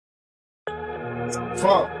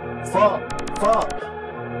Fuck.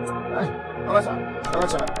 Hey, what's up?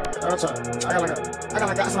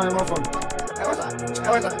 I got something more for me. Hey, what's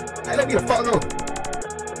up? Hey, let me the fuck go.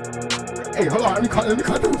 Hey, hold on, let me cut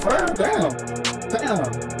through first. Damn.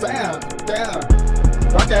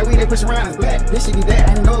 Rock that weed, they push around, it's black. This shit be that,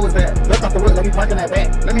 I didn't know it was that. Left off the wood, let me park in that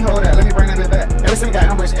back. Let me hold that, let me bring that bit back. Every single guy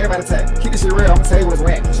ambush, everybody attack. Keep this shit real, I'ma tell you what's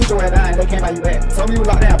whack. Shoot your ass down, they can't buy you back. Told me you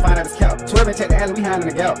locked down, find out it's cap. 12 and check the alley, we hiding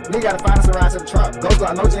in the gap. Nigga gotta find us a ride to the trap. Ghost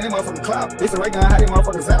got no gin, they motherfucking clout. This a ray gun, how these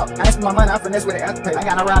motherfuckers out. I ain't spend my money, I finesse with the afterpay. I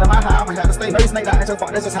ain't got no ride in my high, I'ma have to stay. No, you snake out, that's your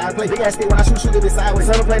fault, that's just how I play. Big ass stick when I shoot it be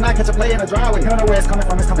sideways. Solo play, not catch a play in the driveway. You don't know where it's coming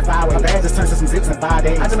from, it's coming 5 ways. My bag just turns to some zips in 5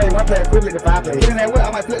 days. I just made one play equivalent to 5 plays. Get in that whip,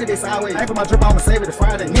 I might flip it sideways. I ain't put my drip on, I'ma save it to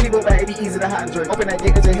Friday. Mini go back, it be easy to hide and drink. Open that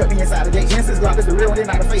gate, just help me inside the gate. Chances go out, this the real one, this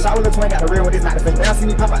not the fake. Shot with the twin, got the real one, this not the fake. They don't see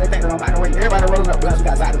me pop out, they think that I'm out the way. Everybody rolling up blunts, we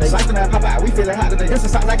got Zod today. Slice the man pop out, we feeling hot today. Here's some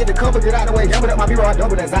shots, I get the cover, get out the way. Double up my B-roll, I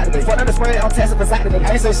double that Zod today. Fuck up the spray, I'm testing for Zod today.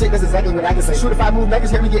 I ain't say shit, that's exactly what I can say. Shoot if I move back,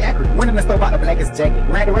 hear me get accurate. Winning the stove out the blackest jacket.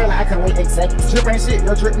 Ran the rail, I couldn't wait 8 seconds. Drip ain't shit,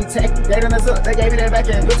 your drip be tacky. They done us up, they gave me that back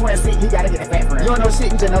end. This one seat, he gotta get that fat friend. You don't know shit,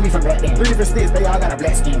 you just know me from back then. 3 different sticks, they all got a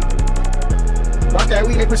black skin. Rock that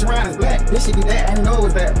weed, they push around, it's black. This shit be that, I didn't know it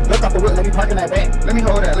was that. Left off the wood, let me park in that back. Let me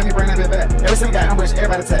hold that, let me bring that bit back. Every single guy ambush,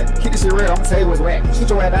 everybody attack. Keep this shit real, I'ma tell you what's whack. Shoot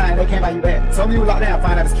your ass down, they can't buy you back. Told me you locked down,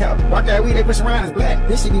 find out it's cap. Rock that weed, they push around, it's black.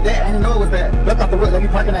 This shit be that, I didn't know it was that. Left off the wood, let me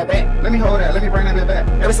park in that back. Let me hold that, let me bring that bit back.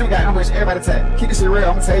 Every single guy ambush, everybody attack. Keep this shit real,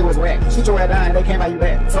 I'ma tell you what's whack. Shoot your ass down, they can't buy you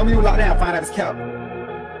back. Told me you locked down, find out it's cap.